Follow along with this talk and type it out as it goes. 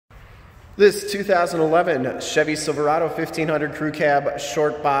This 2011 Chevy Silverado 1500 Crew Cab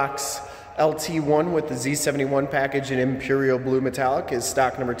Short Box Lt1 with the Z71 package in Imperial Blue Metallic is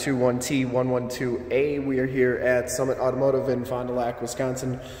stock number 21T112A. We are here at Summit Automotive in Fond du Lac,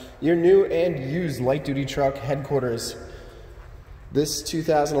 Wisconsin, your new and used light-duty truck headquarters. This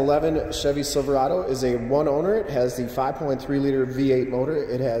 2011 Chevy Silverado is a one-owner. It has the 5.3-liter V8 motor.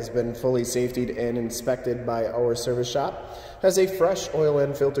 It has been fully safetied and inspected by our service shop. Has a fresh oil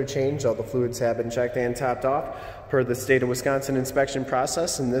and filter change. All the fluids have been checked and topped off per the state of Wisconsin inspection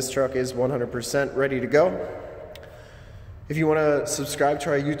process, and this truck is 100% ready to go. If you want to subscribe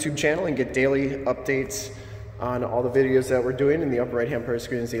to our YouTube channel and get daily updates on all the videos that we're doing, in the upper right-hand part of the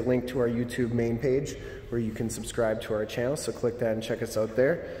screen is a link to our YouTube main page where you can subscribe to our channel, so click that and check us out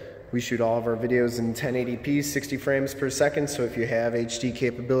there. We shoot all of our videos in 1080p, 60 frames per second, so if you have HD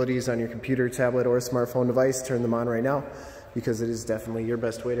capabilities on your computer, tablet, or smartphone device, turn them on right now, because it is definitely your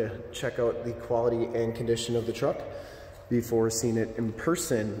best way to check out the quality and condition of the truck before seeing it in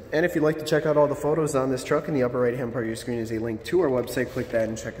person. And if you'd like to check out all the photos on this truck, in the upper right-hand part of your screen is a link to our website. Click that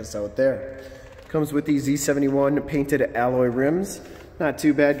and check us out there. Comes with the Z71 painted alloy rims. Not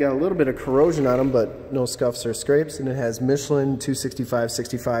too bad, got a little bit of corrosion on them, but no scuffs or scrapes. And it has Michelin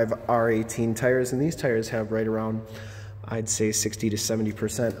 265/65 R18 tires, and these tires have right around, I'd say, 60 to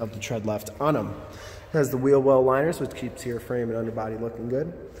 70% of the tread left on them. It has the wheel well liners, which keeps your frame and underbody looking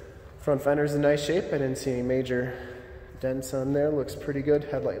good. Front fender's in nice shape. I didn't see any major dents on there. Looks pretty good.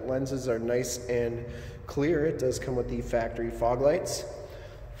 Headlight lenses are nice and clear. It does come with the factory fog lights.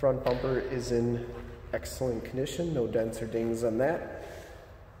 Front bumper is in excellent condition. No dents or dings on that.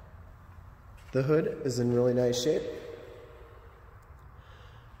 The hood is in really nice shape.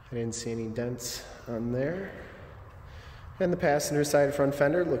 I didn't see any dents on there. And the passenger side front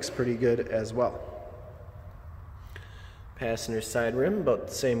fender looks pretty good as well. Passenger side rim, about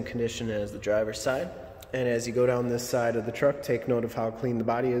the same condition as the driver's side. And as you go down this side of the truck, take note of how clean the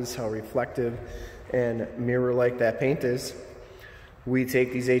body is, how reflective and mirror-like that paint is. We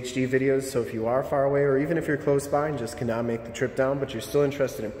take these HD videos, so if you are far away or even if you're close by and just cannot make the trip down, but you're still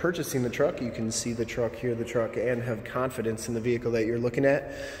interested in purchasing the truck, you can see the truck, hear the truck, and have confidence in the vehicle that you're looking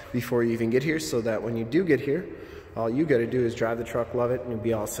at before you even get here, so that when you do get here, all you got to do is drive the truck, love it, and you'll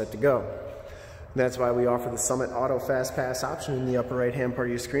be all set to go. And that's why we offer the Summit Auto Fast Pass option in the upper right-hand part of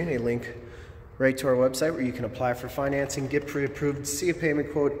your screen, a link right to our website where you can apply for financing, get pre-approved, see a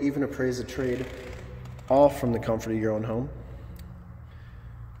payment quote, even appraise a trade, all from the comfort of your own home.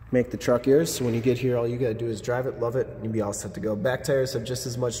 Make the truck yours, so when you get here, all you gotta do is drive it, love it, and you'll be all set to go. Back tires have just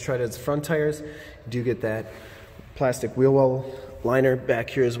as much tread as front tires. You do get that plastic wheel well liner back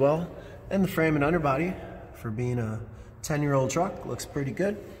here as well. And the frame and underbody, for being a 10-year-old truck, looks pretty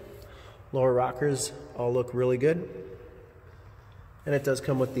good. Lower rockers all look really good. And it does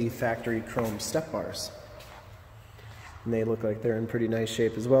come with the factory chrome step bars. And they look like they're in pretty nice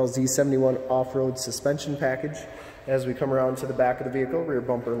shape as well. Z71 off-road suspension package. As we come around to the back of the vehicle, rear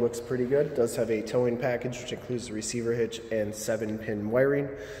bumper looks pretty good. It does have a towing package, which includes the receiver hitch and 7-pin wiring.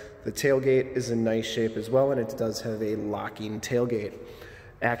 The tailgate is in nice shape as well, and it does have a locking tailgate.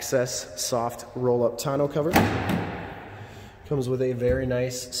 Access soft roll-up tonneau cover. Comes with a very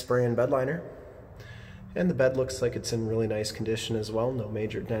nice spray and bed liner. And the bed looks like it's in really nice condition as well. No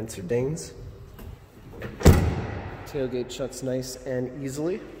major dents or dings. Tailgate shuts nice and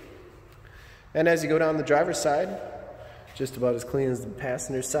easily. And as you go down the driver's side, just about as clean as the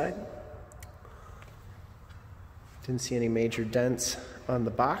passenger side. Didn't see any major dents on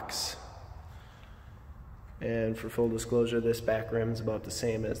the box. And for full disclosure, this back rim is about the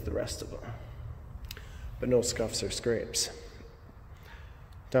same as the rest of them, but no scuffs or scrapes.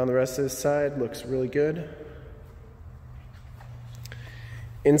 Down the rest of this side looks really good.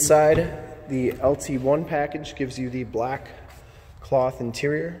 Inside, the Lt1 package gives you the black cloth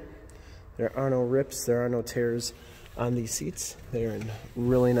interior. There are no rips, there are no tears on these seats. They're in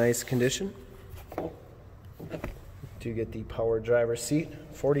really nice condition. Do get the power driver seat,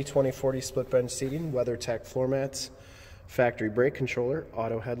 40-20-40 split bench seating, WeatherTech floor mats, factory brake controller,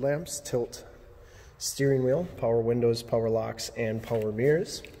 auto headlamps, tilt steering wheel, power windows, power locks, and power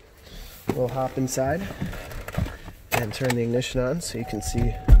mirrors. We'll hop inside and turn the ignition on so you can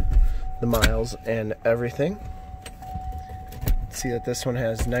see the miles and everything. See that this one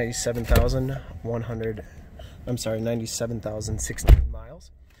has 97,016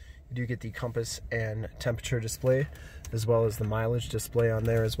 miles. You do get the compass and temperature display as well as the mileage display on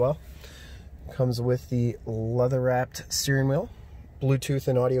there as well. Comes with the leather wrapped steering wheel, Bluetooth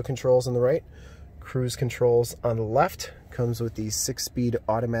and audio controls on the right, cruise controls on the left. Comes with the 6-speed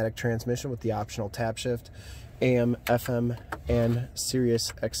automatic transmission with the optional tap shift AM, FM, and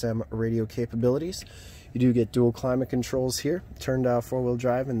Sirius XM radio capabilities. You do get dual climate controls here, turned off four-wheel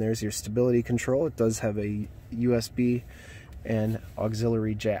drive, and there's your stability control. It does have a USB and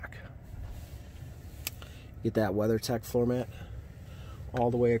auxiliary jack. Get that WeatherTech floor mat all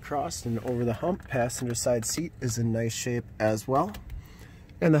the way across and over the hump. Passenger side seat is in nice shape as well.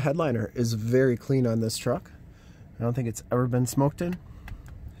 And the headliner is very clean on this truck. I don't think it's ever been smoked in.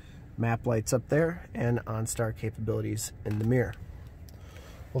 Map lights up there and OnStar capabilities in the mirror.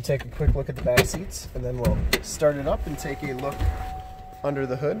 We'll take a quick look at the back seats and then we'll start it up and take a look under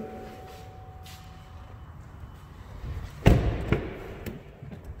the hood.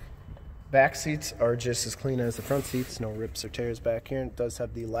 Back seats are just as clean as the front seats, no rips or tears back here. It does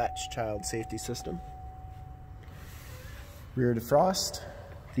have the Latch child safety system. Rear defrost.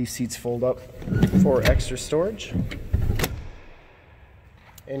 These seats fold up for extra storage.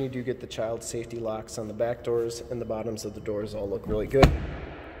 And you do get the child safety locks on the back doors, and the bottoms of the doors all look really good.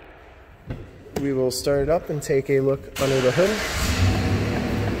 We will start it up and take a look under the hood.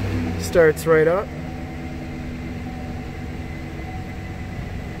 Starts right up.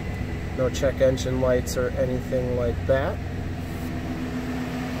 No check engine lights or anything like that.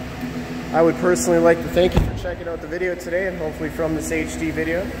 I would personally like to thank you for checking out the video today, and hopefully from this HD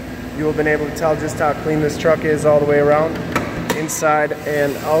video you will have been able to tell just how clean this truck is all the way around, inside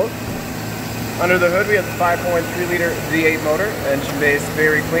and out. Under the hood we have the 5.3 liter V8 motor. Engine bay is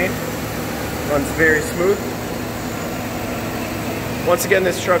very clean, runs very smooth. Once again,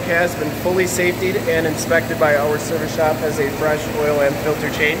 this truck has been fully safetied and inspected by our service shop as a fresh oil and filter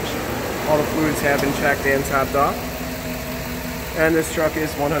change. All the fluids have been checked and topped off. And this truck is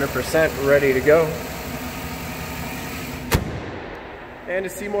 100% ready to go. And to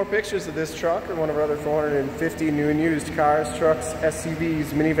see more pictures of this truck or one of our other 450 new and used cars, trucks, SUVs,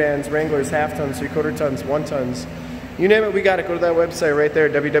 minivans, Wranglers, half tons, 3/4 tons, 1 tons, you name it, we got it. Go to that website right there,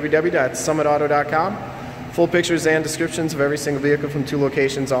 www.summitauto.com. Full pictures and descriptions of every single vehicle from 2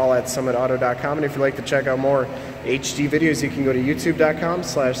 locations, all at summitauto.com. And if you'd like to check out more HD videos, you can go to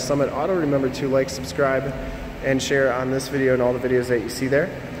youtube.com/summitauto. Remember to like, subscribe, and share on this video and all the videos that you see there.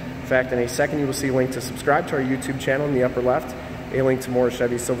 In fact, in a second you will see a link to subscribe to our YouTube channel in the upper left, a link to more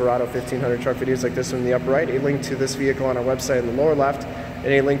Chevy Silverado 1500 truck videos like this one in the upper right, a link to this vehicle on our website in the lower left,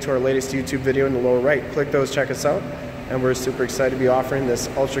 and a link to our latest YouTube video in the lower right. Click those, check us out, and we're super excited to be offering this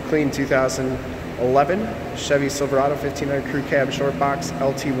ultra clean 2011 Chevy Silverado 1500 Crew Cab Short Box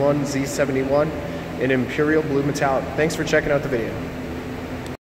Lt1 Z71 in Imperial Blue Metallic. Thanks for checking out the video.